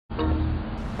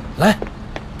来，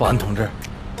保安同志，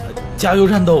加油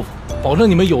战豆腐，保证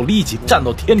你们有力气战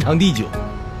到天长地久。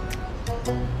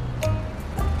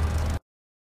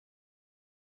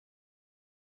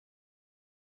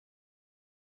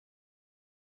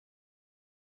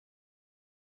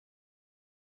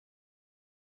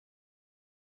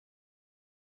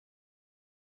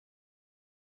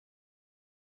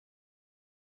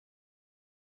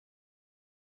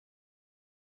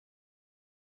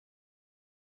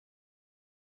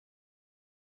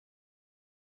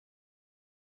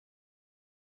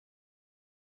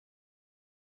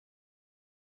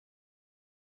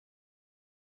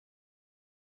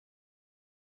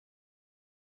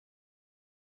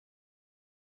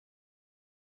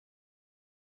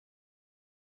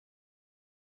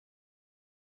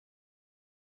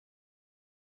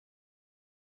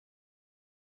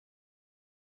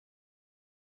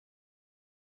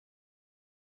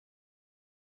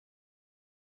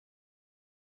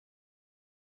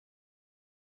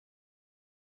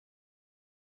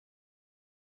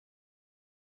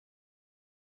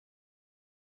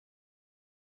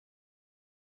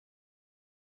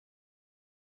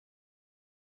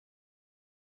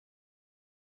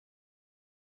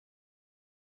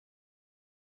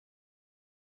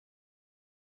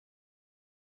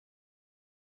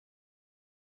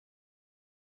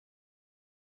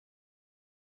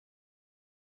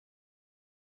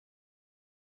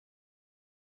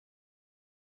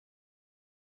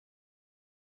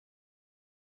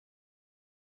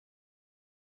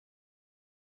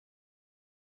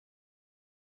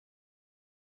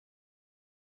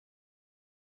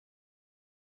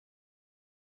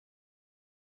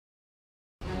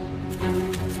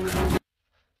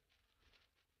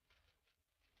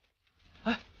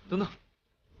哎，等等，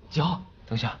几号？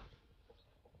等一下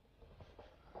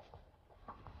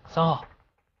，3号。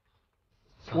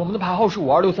我们的牌号是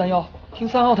52631，听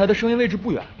3号台的声音位置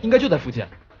不远，应该就在附近。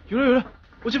有人，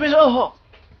我这边是2号。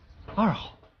2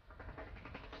号。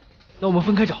那我们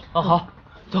分开找啊，好，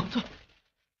走。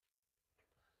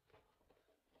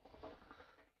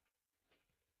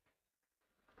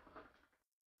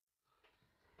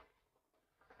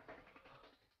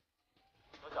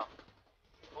小蒋，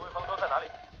同位方舟在哪里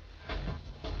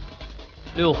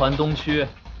？6环东区，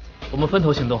我们分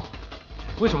头行动。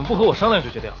为什么不和我商量就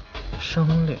决定？商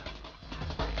量？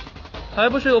还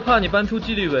不是有怕你搬出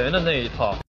纪律委员的那一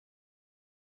套。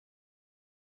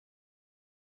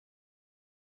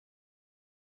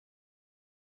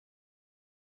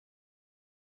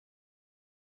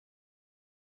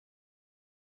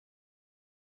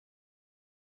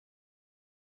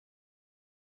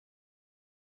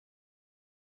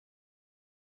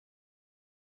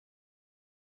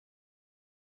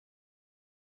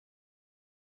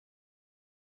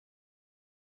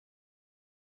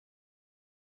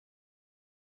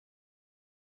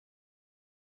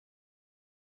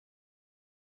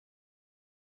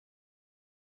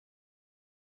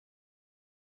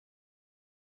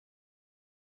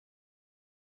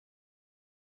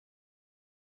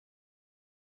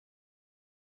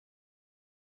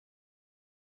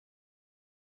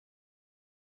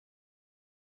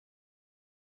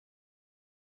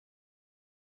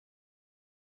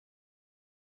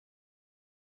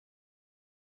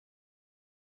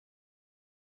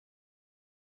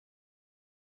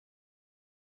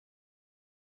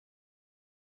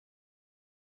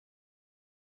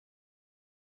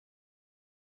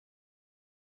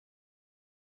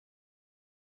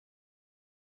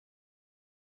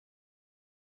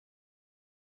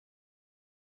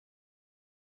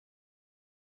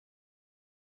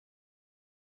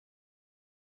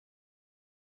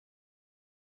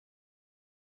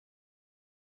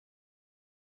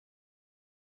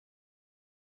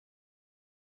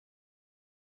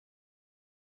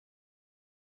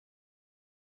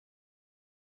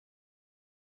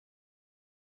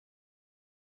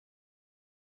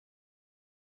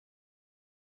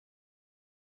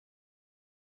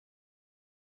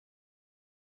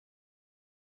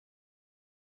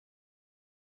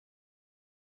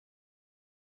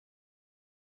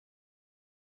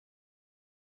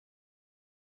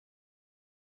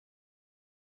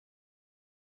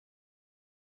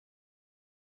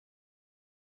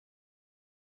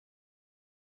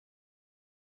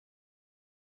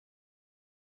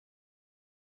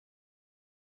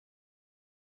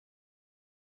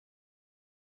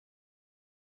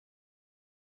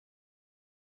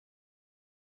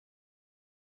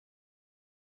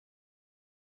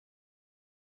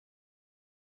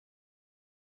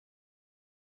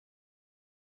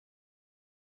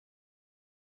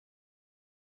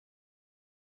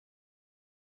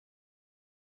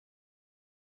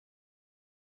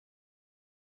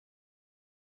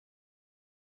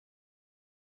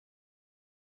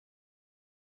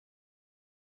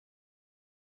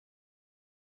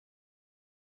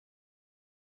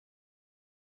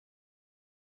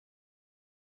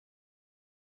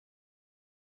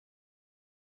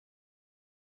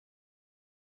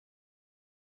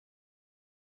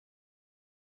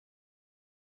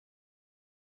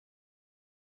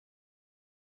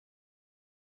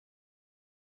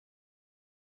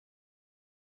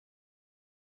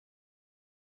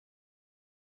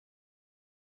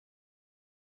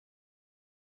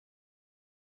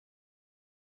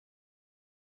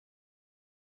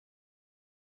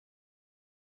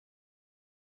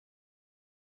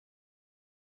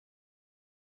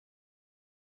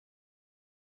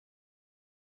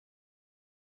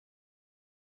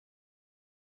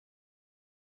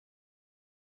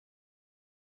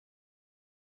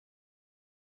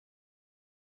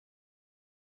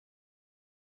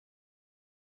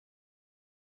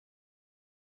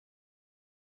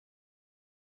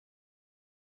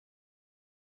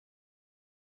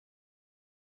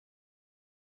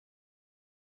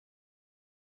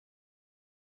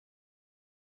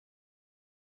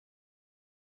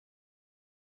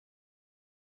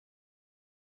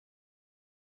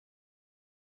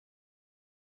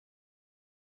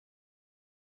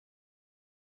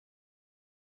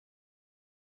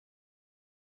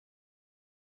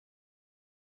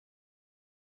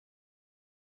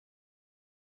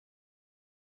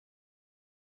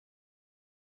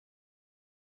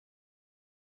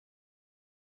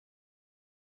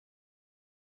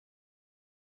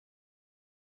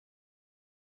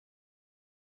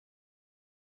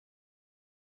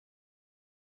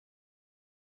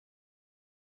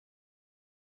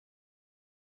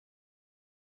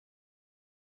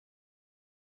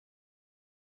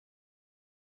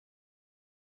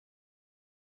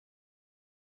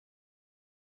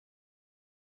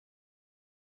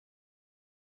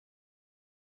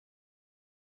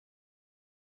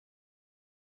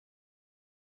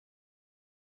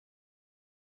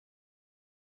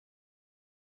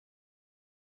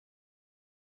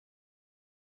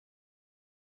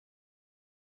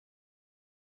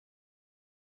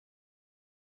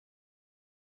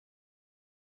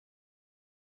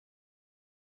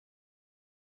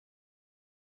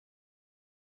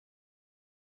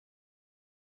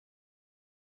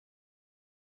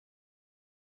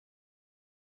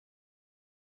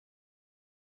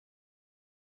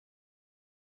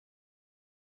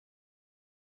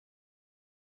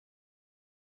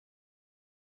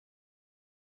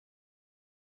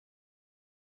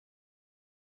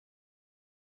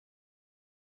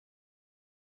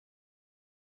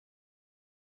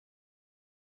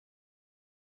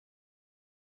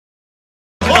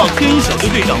天一小队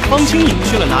队长方清颖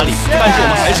去了哪里？但是我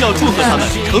们还是要祝贺他们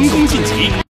成功晋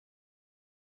级。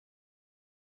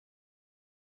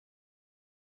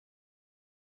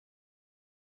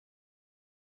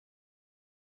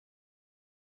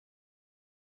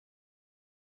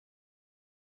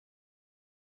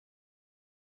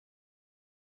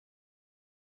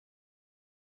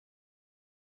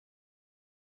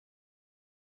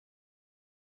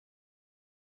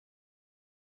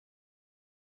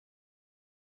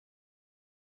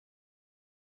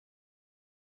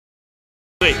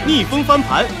队逆风翻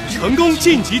盘，成功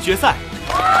晋级决赛。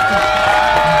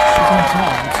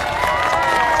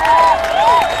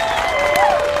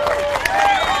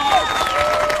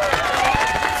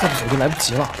再不走就来不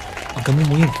及了，让跟木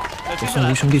木应付，我送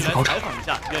卢兄弟去考场。采访一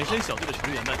下远山小队的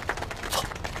成员们。操！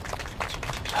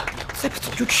再不走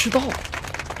就迟到了。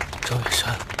张远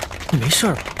山，你没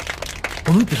事吧？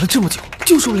我们比了这么久，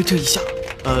就是为了这一下。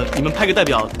你们派个代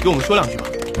表给我们说两句吧。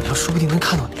他说不定能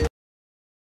看到你。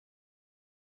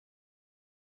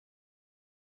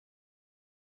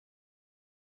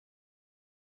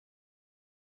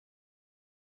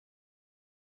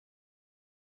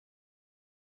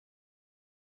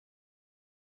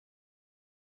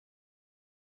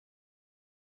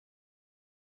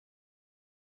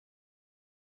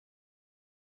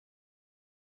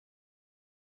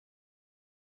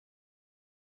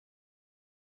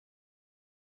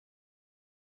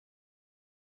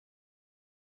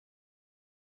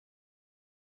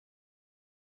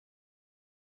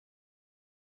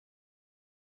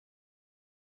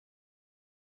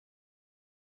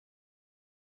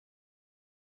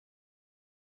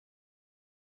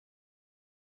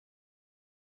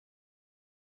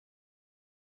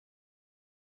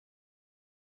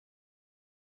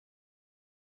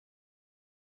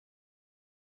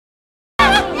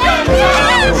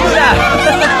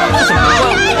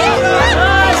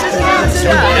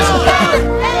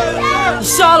你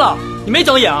瞎了？你没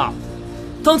长眼啊？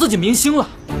当自己明星了，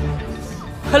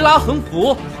还拉横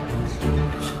幅？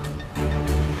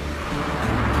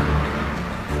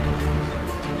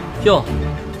哟，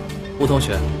吴同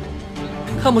学，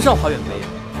看不上华远飞呀？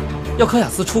要考雅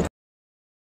思出国。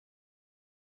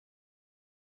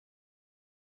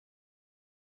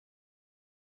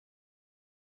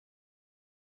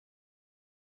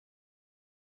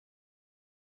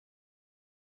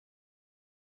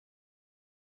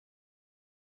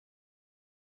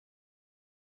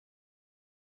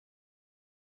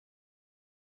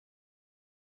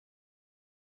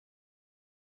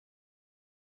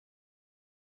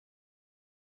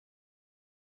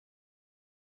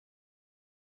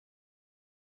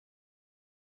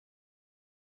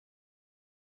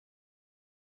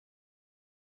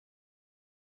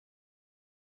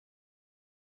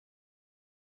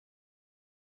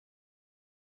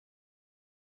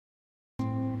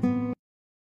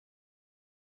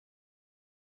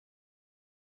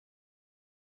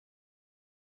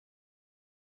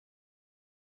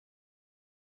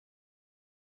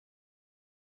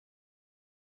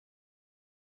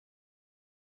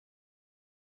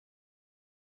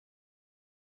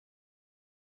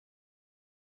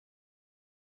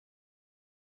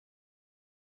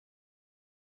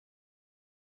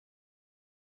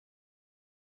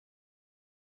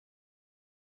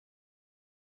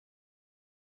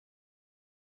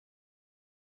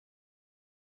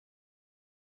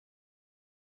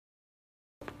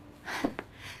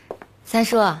三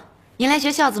叔，您来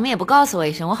学校怎么也不告诉我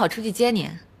一声，我好出去接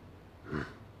您。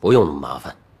不用那么麻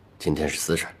烦，今天是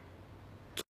私事。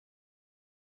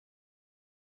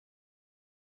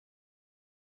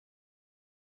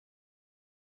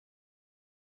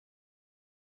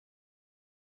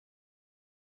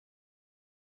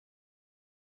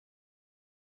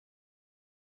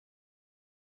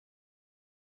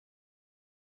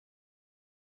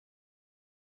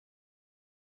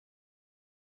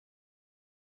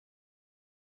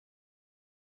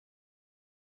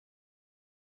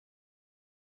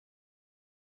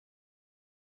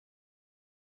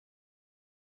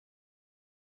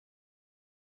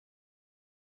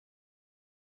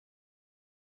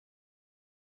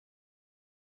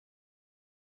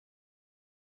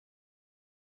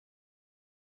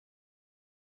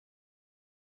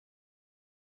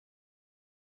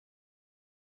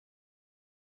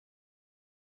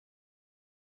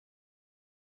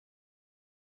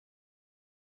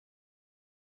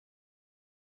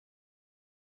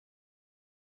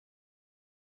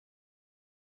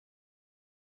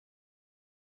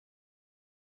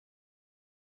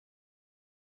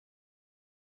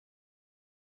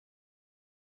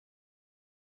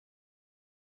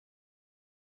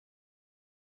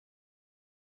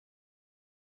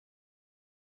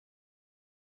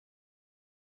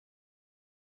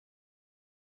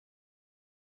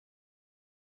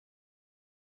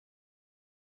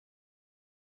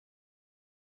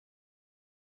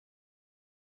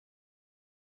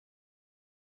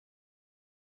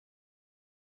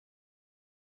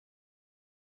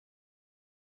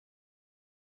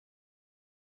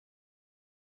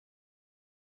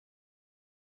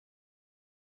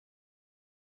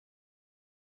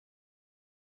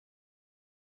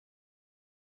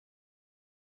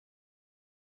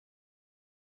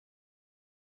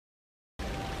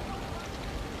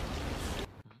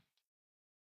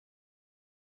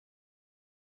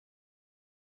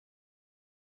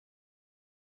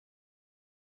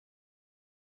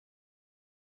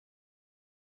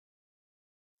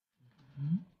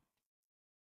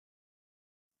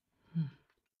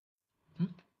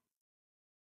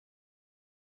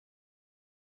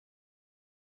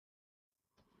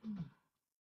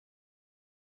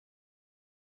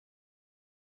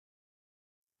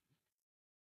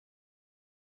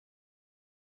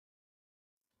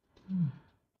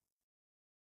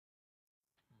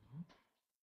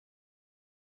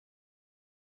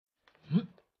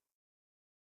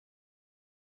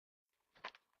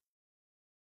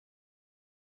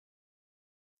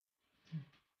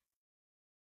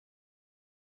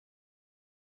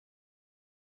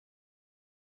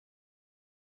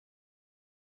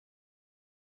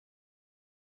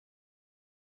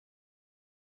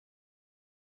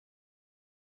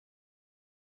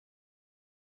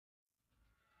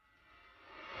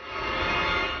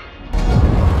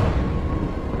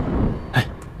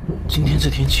今天这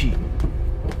天气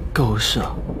够合适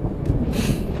啊。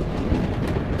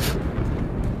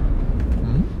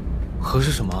合适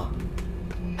什么？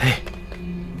哎，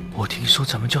我听说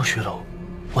咱们教学楼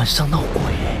晚上闹鬼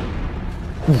哎，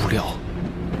无聊。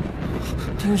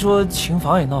听说琴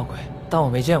房也闹鬼，但我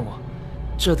没见过，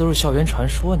这都是校园传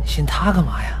说，你信他干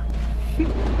嘛呀？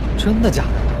真的假的？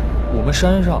我们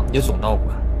山上也总闹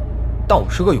鬼，但我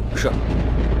是个勇士，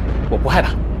我不害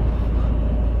怕。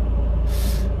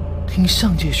听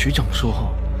上届学长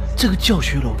说这个教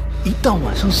学楼一到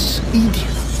晚上11点，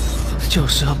教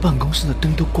室和办公室的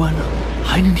灯都关了，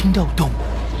还能听到咚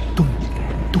咚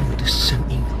咚的声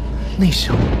音。那时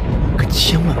候可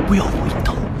千万不要回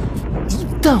头，一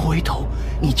旦回头，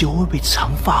你就会被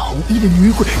长发红衣的女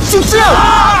鬼就这样。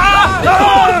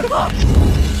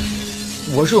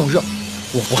我是勇士，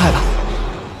我不害怕。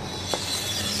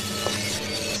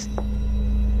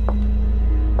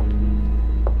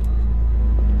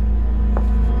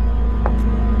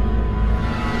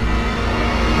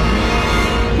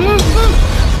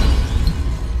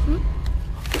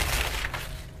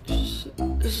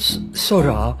校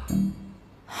长，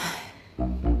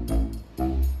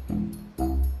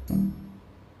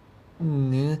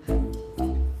您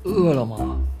饿了吗？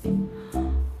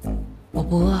我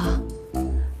不饿啊，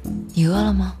你饿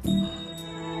了吗？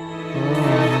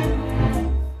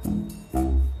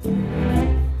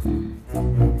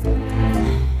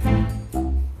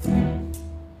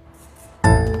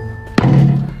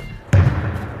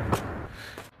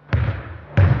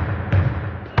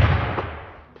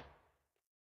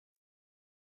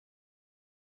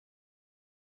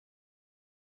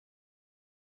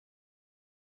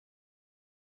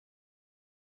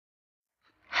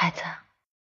孩子，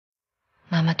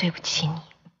妈妈对不起你。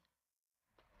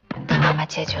等妈妈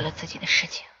解决了自己的事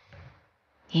情，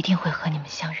一定会和你们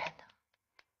相认的。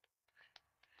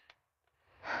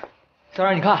校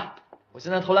长，你看，我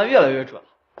现在投篮越来越准了，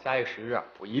假以时日，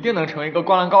我一定能成为一个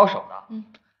灌篮高手的。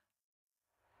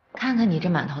看看你这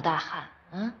满头大汗，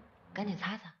赶紧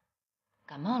擦擦，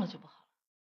感冒了就不好了。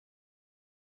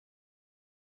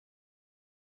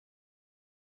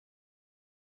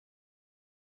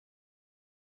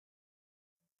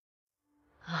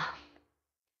啊，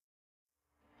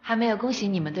还没有恭喜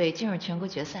你们队进入全国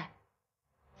决赛。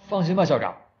放心吧，校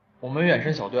长，我们远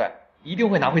身小队一定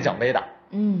会拿回奖杯的。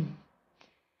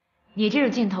你这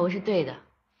种劲头是对的，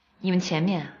你们前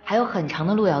面还有很长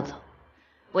的路要走，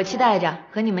我期待着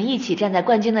和你们一起站在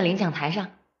冠军的领奖台上。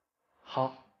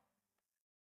好，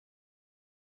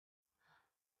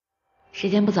时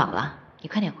间不早了，你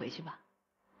快点回去吧，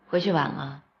回去晚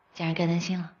了，家人该担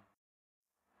心了。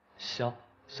行，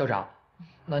校长，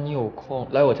那你有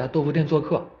空来我家豆腐店做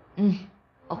客。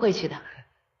我会去的。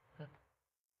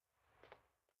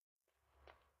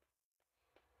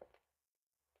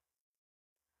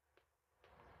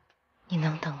你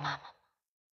能等妈妈吗？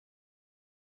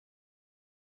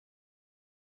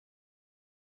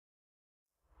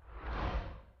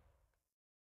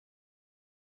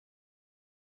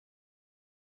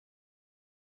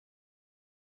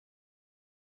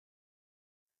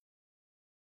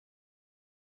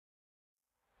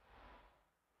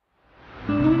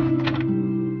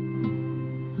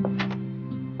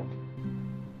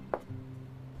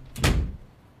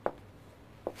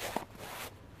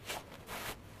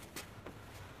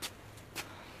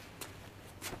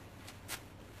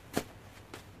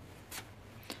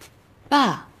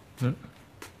爸，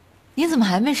你怎么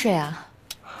还没睡啊？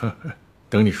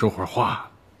等你说会儿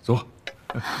话，坐。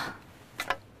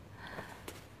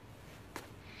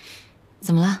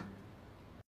怎么了？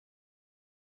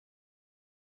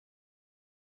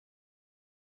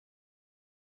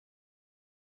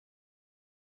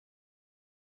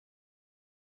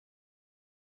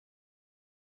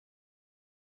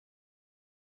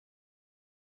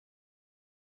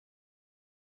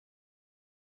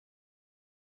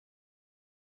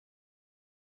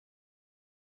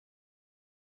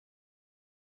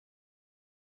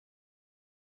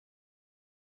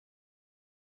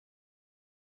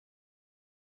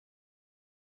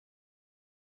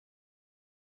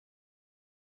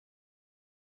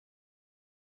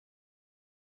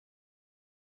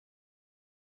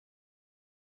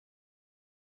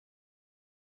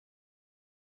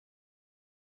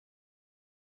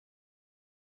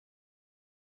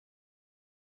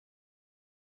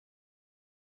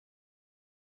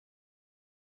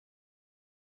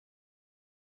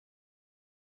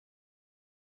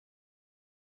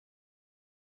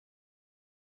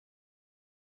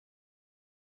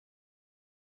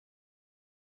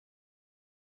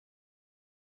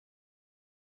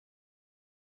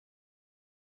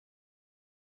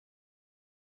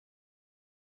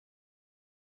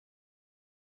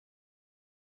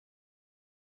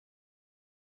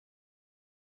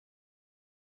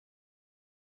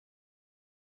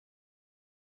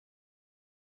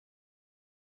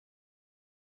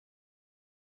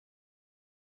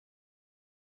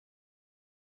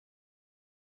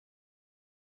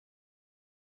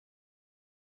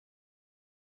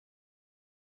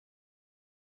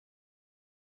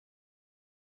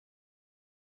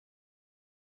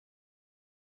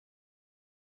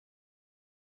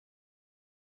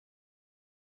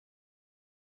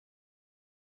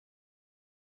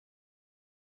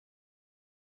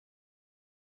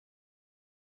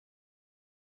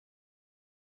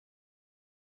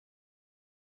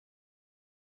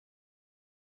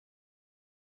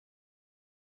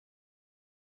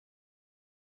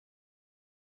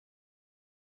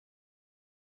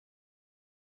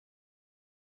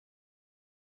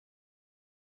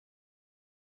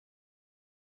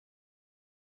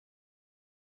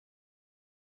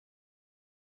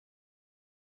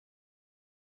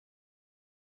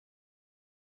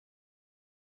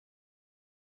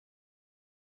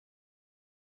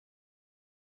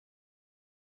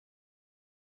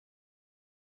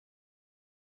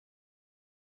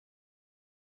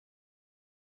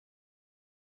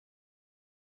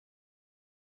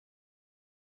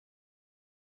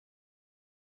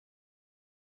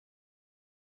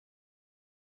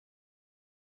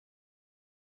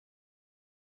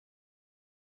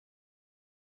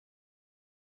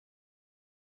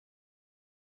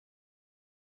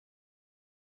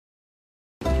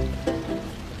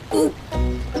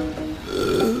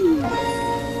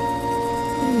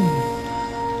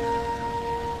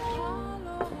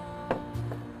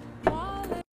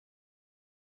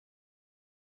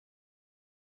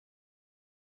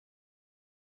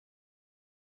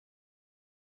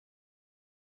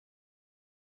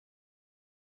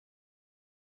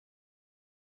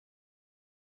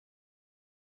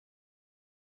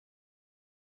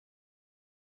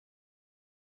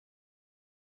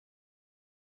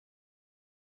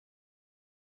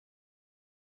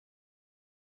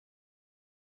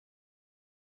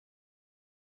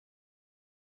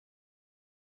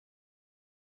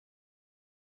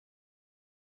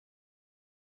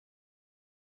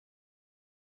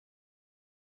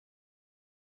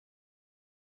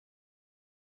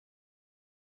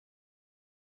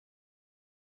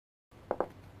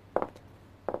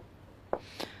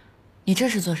你这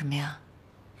是做什么呀？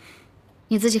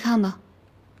你自己看吧。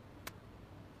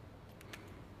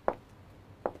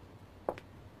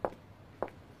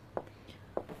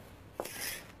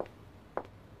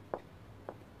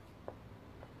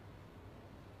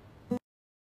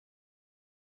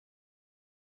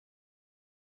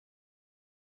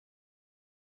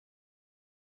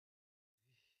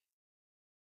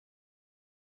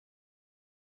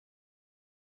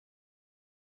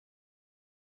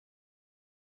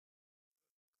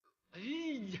哎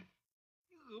呀，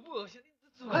你恶不恶心？你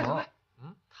走开走开！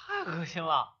太恶心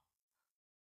了。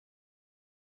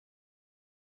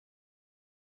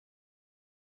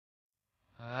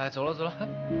哎，走了走了。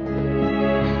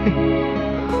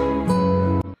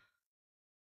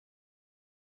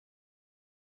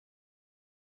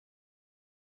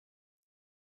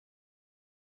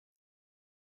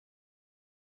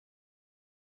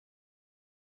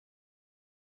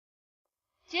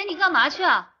姐，你干嘛去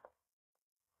啊？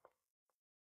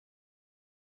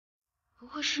不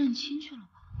会是认亲去了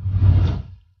吧？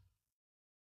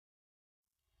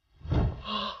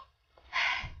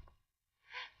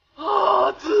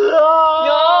啊，子啊！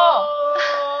娘！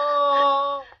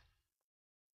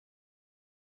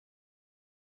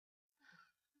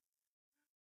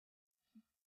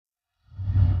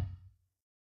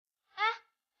哎，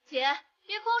姐，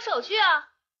别空手去啊！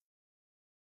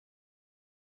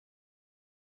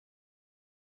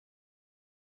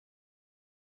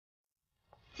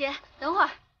姐，等会儿。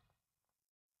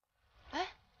哎，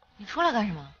你出来干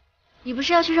什么？你不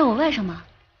是要去认我外甥吗？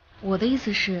我的意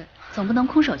思是，总不能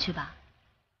空手去吧？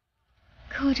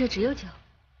可我这只有脚。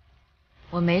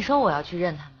我没说我要去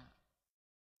认他们。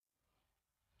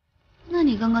那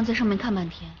你刚刚在上面看半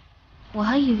天，我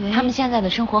还以为他们现在的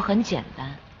生活很简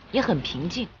单，也很平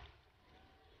静，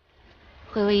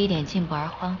会为一点进步而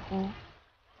欢呼，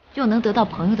又能得到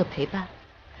朋友的陪伴，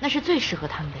那是最适合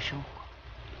他们的生活。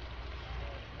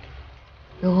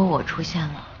如果我出现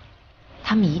了，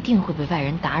他们一定会被外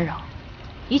人打扰，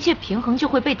一切平衡就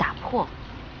会被打破。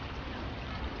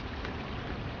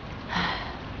唉，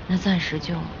那暂时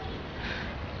就……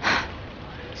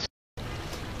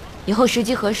以后时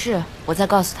机合适，我再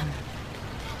告诉他们。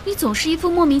你总是一副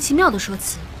莫名其妙的说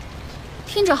辞，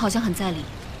听着好像很在理，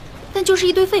但就是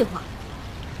一堆废话。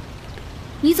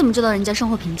你怎么知道人家生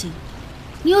活平静？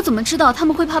你又怎么知道他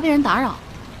们会怕被人打扰？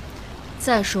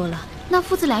再说了，那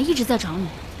父子俩一直在找你，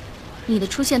你的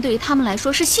出现对于他们来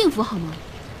说是幸福，好吗？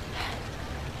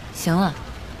行了，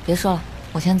别说了，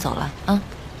我先走了啊。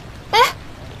哎，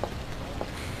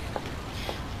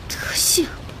德性。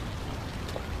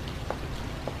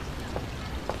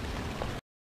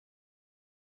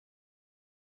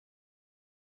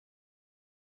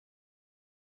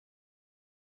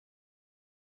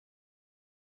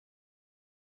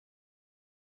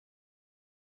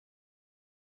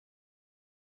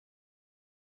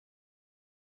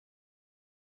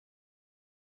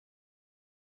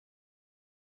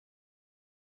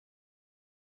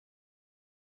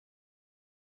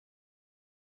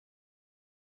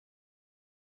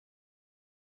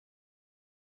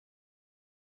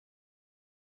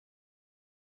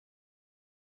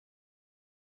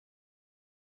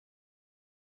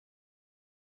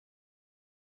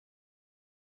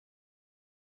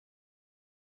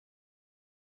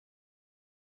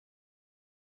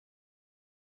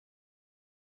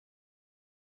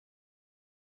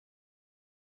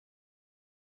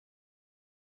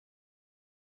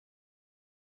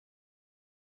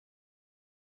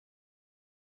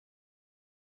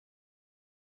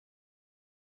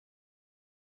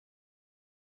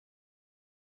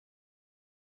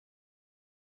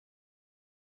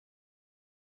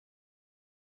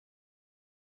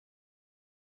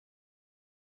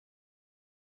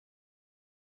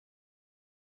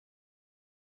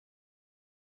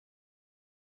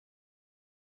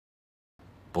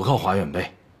不靠华远辈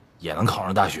也能考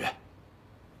上大学。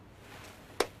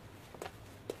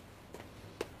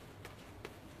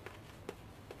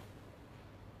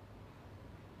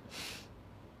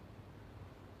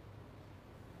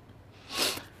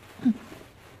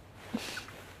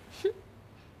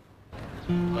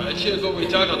感谢各位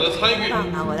家长的参与。爸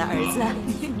爸，我的儿子。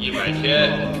100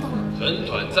天很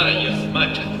短暂也很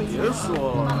漫长，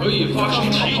可以发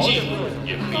生奇迹，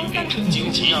也可以变成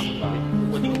荆棘。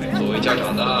作为家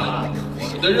长的，我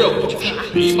们的任务就是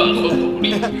陪伴和鼓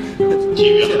励，给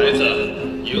予孩子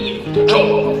应有的照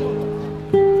顾。